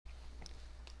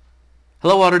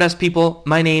Hello Autodesk people,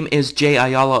 my name is Jay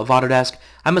Ayala of Autodesk.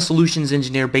 I'm a solutions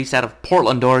engineer based out of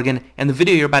Portland, Oregon, and the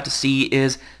video you're about to see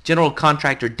is General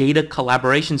Contractor Data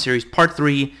Collaboration Series Part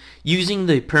 3 using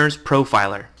the Appearance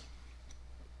Profiler.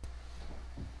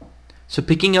 So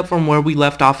picking up from where we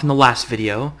left off in the last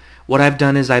video, what I've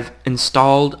done is I've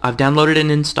downloaded and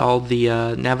installed the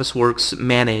Navisworks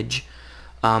Manage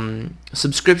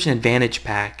Subscription Advantage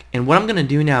Pack, and what I'm going to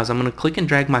do now is I'm going to click and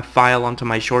drag my file onto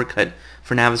my shortcut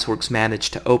for Navisworks Manage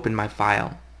to open my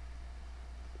file.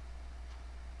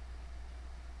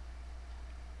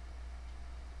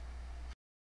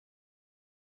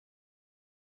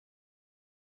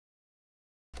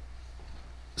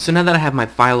 So now that I have my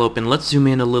file open, let's zoom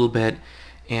in a little bit,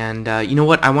 and you know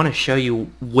what, I want to show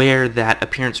you where that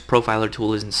Appearance Profiler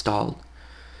tool is installed.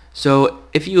 So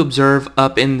if you observe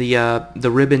up in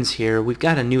the ribbons here, we've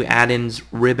got a new add-ins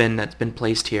ribbon that's been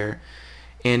placed here.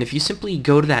 And if you simply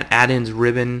go to that add-ins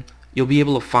ribbon, you'll be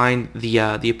able to find the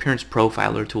Appearance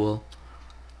Profiler tool.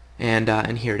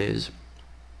 And here it is.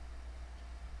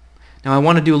 Now I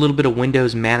want to do a little bit of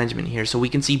Windows management here so we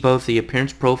can see both the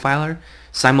Appearance Profiler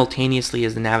simultaneously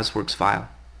as the Navisworks file.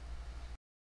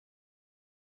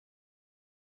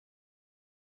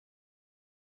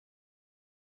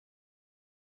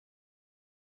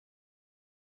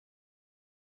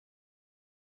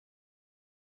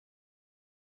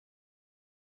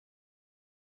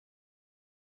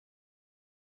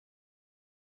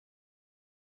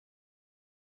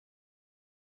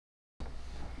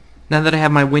 Now that I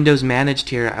have my Windows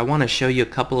managed here, I want to show you a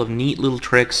couple of neat little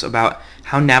tricks about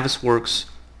how Navisworks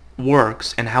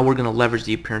works and how we're going to leverage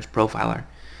the Appearance Profiler.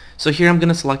 So here I'm going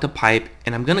to select a pipe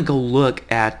and I'm going to go look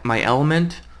at my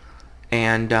element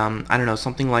and I don't know,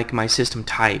 something like my system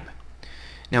type.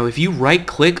 Now if you right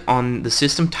click on the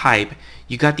system type,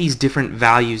 you got these different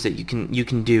values that you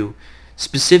can do.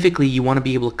 Specifically, you want to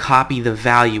be able to copy the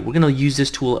value. We're going to use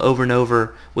this tool over and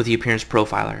over with the Appearance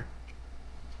Profiler.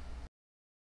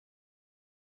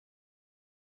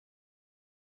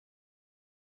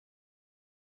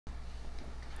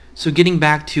 So getting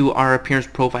back to our Appearance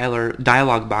Profiler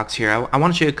dialog box here, I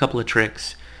want to show you a couple of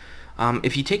tricks.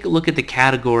 If you take a look at the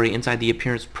category inside the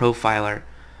Appearance Profiler,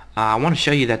 I want to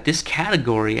show you that this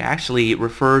category actually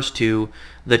refers to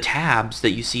the tabs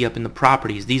that you see up in the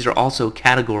properties. These are also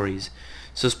categories.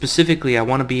 So specifically, I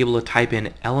want to be able to type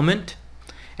in element,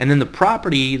 and then the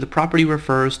property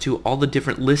refers to all the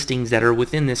different listings that are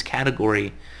within this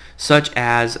category, such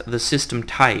as the system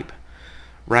type,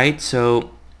 right?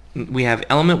 So we have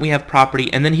element, we have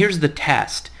property, and then here's the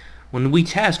test. When we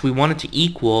test, we want it to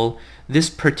equal this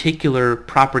particular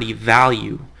property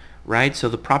value, right? So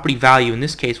the property value in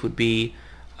this case would be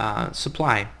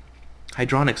supply,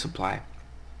 hydronic supply.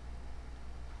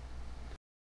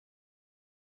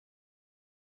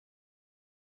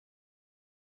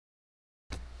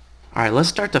 Alright, let's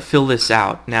start to fill this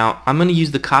out. Now I'm going to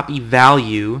use the copy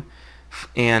value,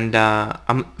 and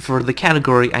for the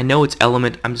category, I know it's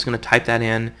element. I'm just going to type that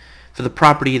in. For the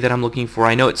property that I'm looking for,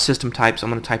 I know it's system type, so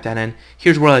I'm going to type that in.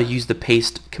 Here's where I use the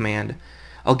paste command.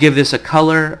 I'll give this a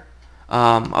color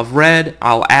of red.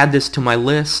 I'll add this to my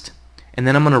list, and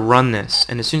then I'm going to run this.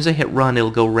 And as soon as I hit run,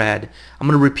 it'll go red. I'm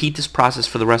going to repeat this process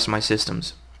for the rest of my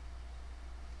systems.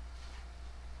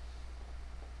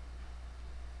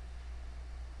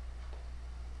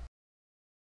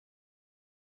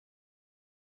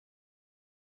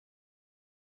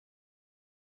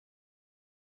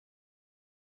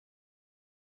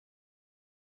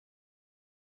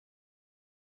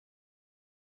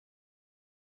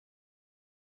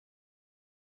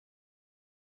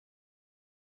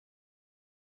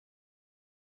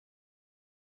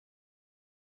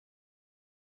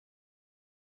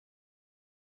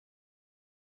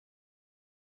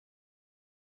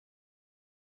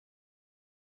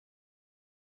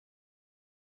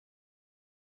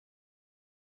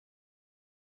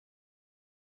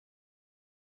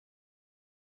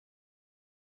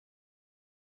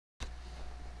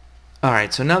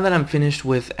 Alright, so now that I'm finished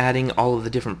with adding all of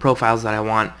the different profiles that I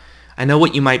want, I know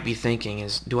what you might be thinking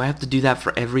is, do I have to do that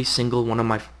for every single one of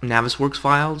my Navisworks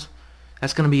files?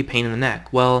 That's going to be a pain in the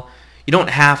neck. Well, you don't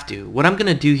have to. What I'm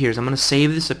going to do here is I'm going to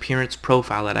save this Appearance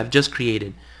Profile that I've just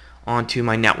created onto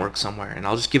my network somewhere, and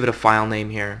I'll just give it a file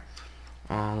name here.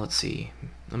 Let's see.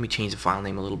 Let me change the file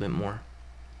name a little bit more.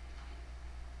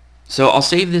 So I'll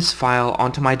save this file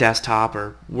onto my desktop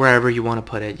or wherever you want to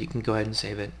put it. You can go ahead and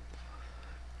save it.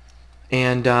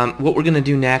 And what we're going to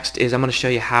do next is I'm going to show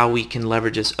you how we can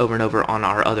leverage this over and over on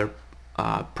our other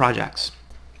projects.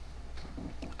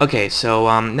 Okay, so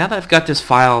now that I've got this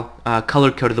file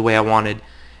color-coded the way I wanted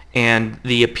and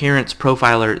the Appearance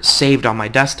Profiler saved on my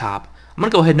desktop, I'm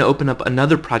going to go ahead and open up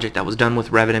another project that was done with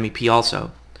Revit MEP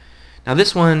also. Now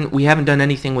this one, we haven't done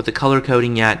anything with the color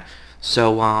coding yet,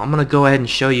 so I'm going to go ahead and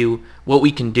show you what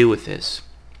we can do with this.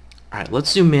 Alright,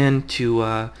 let's zoom in to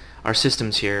our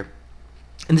systems here.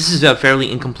 And this is a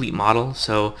fairly incomplete model,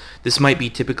 so this might be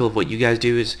typical of what you guys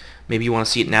do, is maybe you want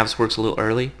to see it in Navisworks a little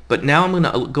early. But now I'm going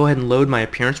to go ahead and load my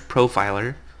Appearance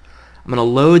Profiler. I'm going to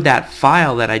load that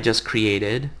file that I just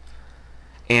created,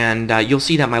 and you'll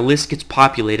see that my list gets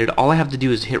populated. All I have to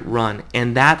do is hit run,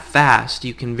 and that fast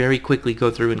you can very quickly go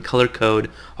through and color code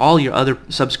all your other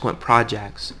subsequent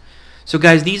projects. So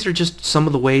guys, these are just some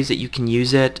of the ways that you can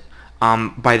use it.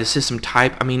 By the system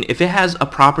type. I mean, if it has a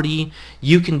property,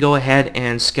 you can go ahead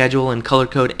and schedule and color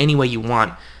code any way you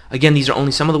want. Again, these are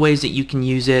only some of the ways that you can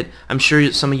use it. I'm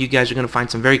sure some of you guys are going to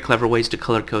find some very clever ways to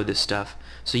color code this stuff.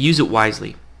 So use it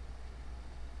wisely.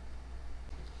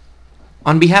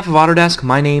 On behalf of Autodesk,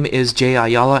 my name is Jay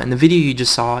Ayala, and the video you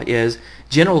just saw is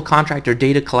General Contractor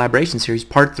Data Collaboration Series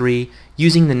Part 3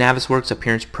 using the Navisworks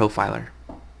Appearance Profiler.